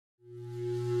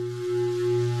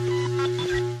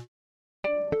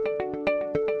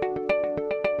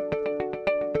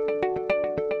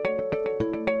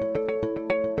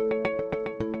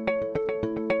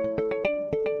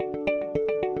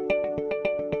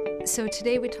So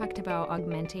today we talked about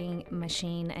augmenting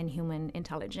machine and human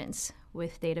intelligence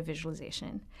with data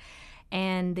visualization.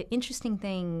 And the interesting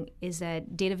thing is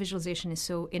that data visualization is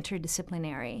so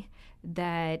interdisciplinary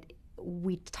that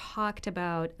we talked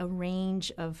about a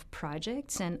range of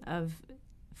projects and of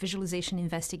visualization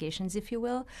investigations, if you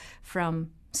will,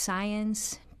 from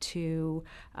science to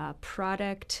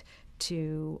product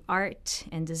to art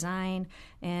and design,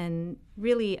 and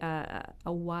really a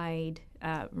wide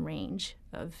range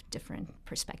of different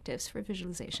perspectives for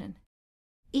visualization.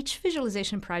 Each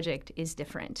visualization project is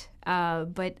different,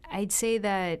 but I'd say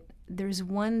that there's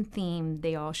one theme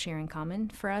they all share in common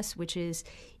for us, which is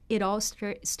it all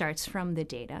starts from the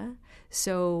data.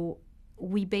 So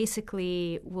we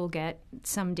basically will get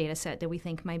some data set that we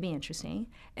think might be interesting,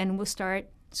 and we'll start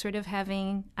sort of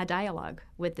having a dialogue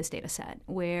with this data set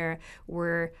where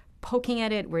we're poking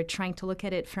at it, we're trying to look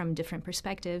at it from different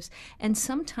perspectives, and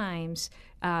sometimes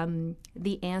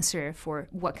the answer for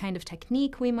what kind of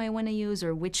technique we might want to use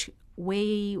or which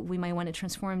way we might want to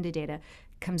transform the data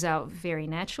comes out very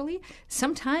naturally.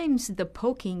 Sometimes the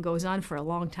poking goes on for a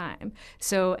long time.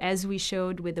 So as we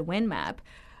showed with the wind map,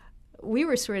 we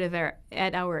were sort of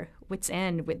at our wits'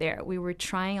 end with there. We were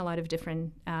trying a lot of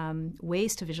different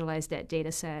ways to visualize that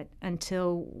data set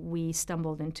until we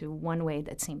stumbled into one way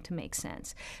that seemed to make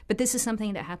sense. But this is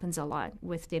something that happens a lot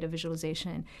with data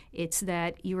visualization. It's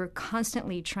that you are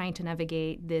constantly trying to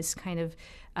navigate this kind of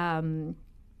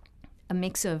a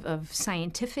mix of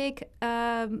scientific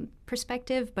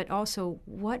perspective, but also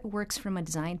what works from a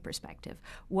design perspective,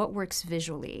 what works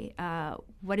visually,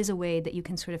 what is a way that you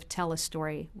can sort of tell a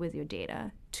story with your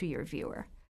data to your viewer.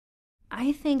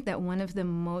 I think that one of the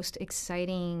most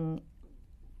exciting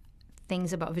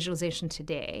things about visualization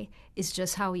today is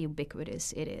just how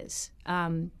ubiquitous it is.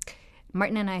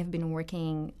 Martin and I have been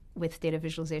working with data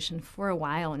visualization for a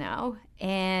while now,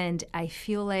 and I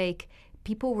feel like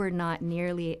people were not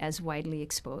nearly as widely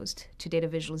exposed to data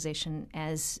visualization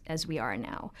as we are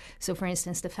now. So for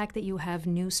instance, the fact that you have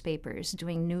newspapers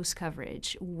doing news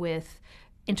coverage with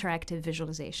interactive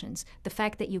visualizations, the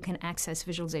fact that you can access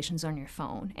visualizations on your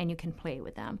phone and you can play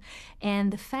with them,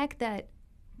 and the fact that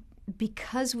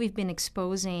because we've been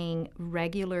exposing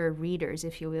regular readers,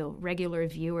 if you will, regular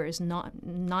viewers, not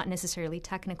necessarily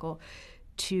technical,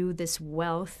 to this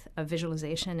wealth of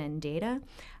visualization and data,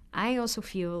 I also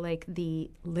feel like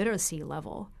the literacy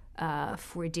level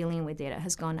for dealing with data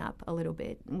has gone up a little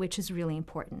bit, which is really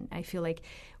important. I feel like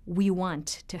we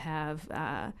want to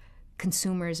have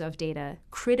consumers of data,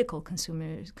 critical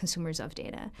consumers of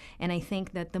data. And I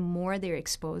think that the more they're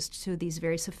exposed to these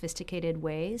very sophisticated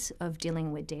ways of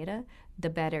dealing with data, the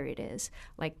better it is.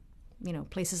 Like, you know,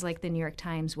 places like the New York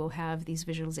Times will have these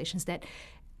visualizations that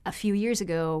a few years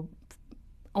ago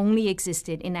only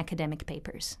existed in academic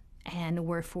papers and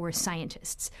were for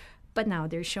scientists. But now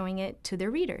they're showing it to their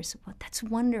readers. Well, that's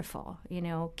wonderful. You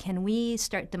know, can we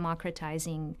start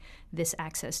democratizing this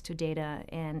access to data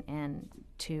and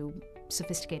to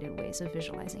sophisticated ways of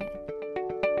visualizing it?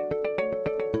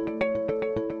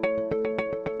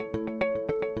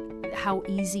 How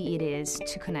easy it is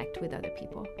to connect with other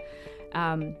people.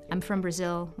 I'm from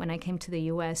Brazil. When I came to the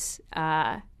U.S.,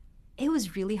 it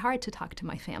was really hard to talk to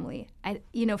my family.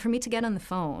 For me to get on the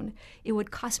phone, it would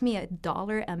cost me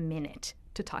 $1 a minute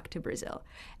to talk to Brazil.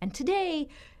 And today,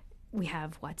 we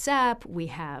have WhatsApp, we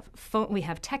have phone, we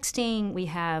have texting, we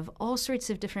have all sorts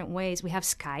of different ways. We have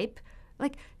Skype.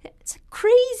 Like, it's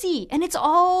crazy, and it's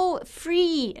all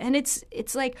free. And it's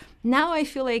like, now I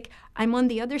feel like I'm on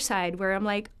the other side where I'm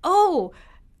like, oh,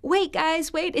 wait,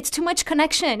 guys, wait, it's too much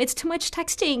connection. It's too much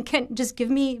texting. Just give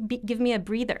me a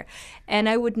breather. And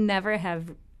I would never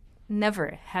have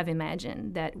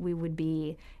imagined that we would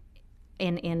be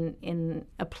in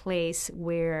a place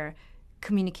where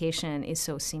communication is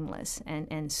so seamless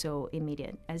and so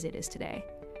immediate as it is today.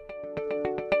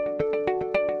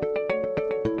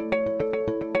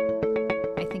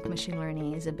 I think machine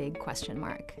learning is a big question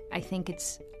mark. I think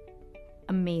it's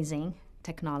amazing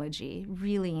technology,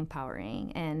 really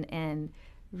empowering, and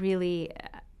really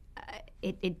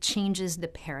it changes the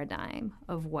paradigm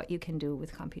of what you can do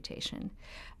with computation.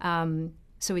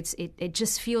 So it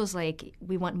just feels like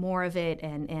we want more of it,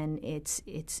 and it's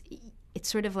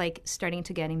sort of like starting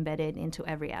to get embedded into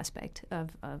every aspect of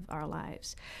our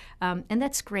lives, and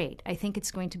that's great. I think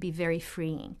it's going to be very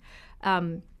freeing,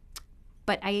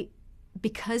 but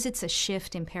because it's a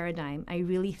shift in paradigm, I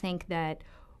really think that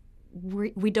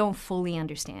we don't fully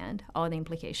understand all the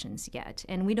implications yet,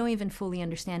 and we don't even fully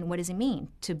understand what does it mean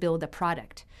to build a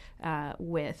product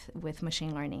with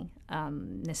machine learning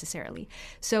necessarily.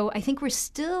 So I think we're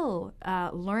still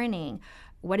learning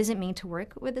what does it mean to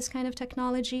work with this kind of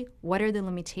technology? What are the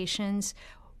limitations?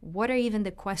 What are even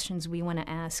the questions we want to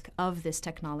ask of this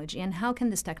technology? And how can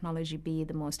this technology be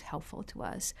the most helpful to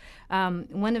us?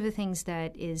 One of the things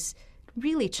that is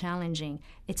really challenging,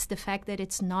 it's the fact that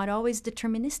it's not always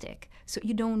deterministic. So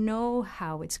you don't know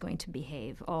how it's going to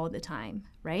behave all the time,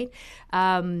 right?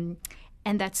 And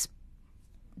that's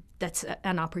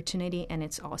an opportunity, and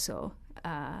it's also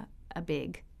a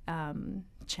big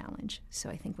challenge. So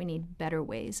I think we need better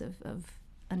ways of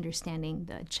understanding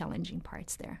the challenging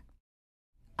parts there.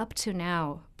 Up to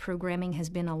now, programming has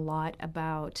been a lot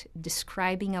about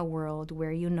describing a world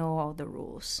where you know all the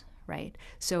rules, right?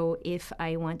 So if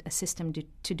I want a system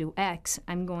to do X,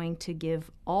 I'm going to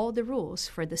give all the rules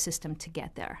for the system to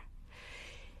get there.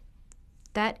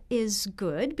 That is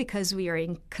good because we are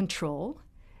in control,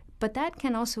 but that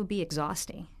can also be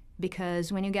exhausting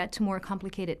because when you get to more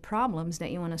complicated problems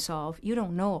that you want to solve, you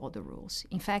don't know all the rules.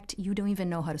 In fact, you don't even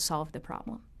know how to solve the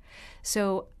problem.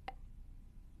 So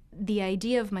the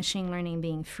idea of machine learning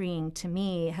being freeing to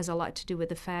me has a lot to do with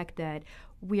the fact that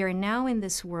we are now in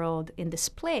this world, in this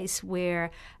place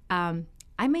where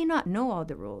I may not know all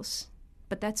the rules,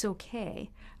 but that's okay.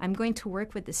 I'm going to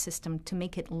work with the system to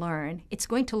make it learn. It's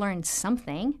going to learn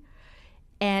something,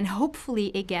 and hopefully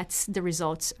it gets the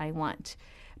results I want.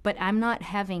 But I'm not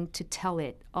having to tell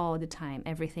it all the time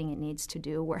everything it needs to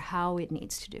do or how it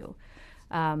needs to do.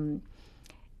 And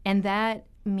that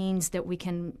means that we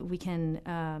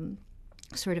can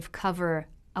sort of cover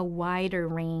a wider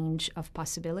range of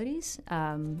possibilities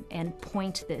and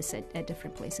point this at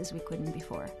different places we couldn't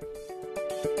before.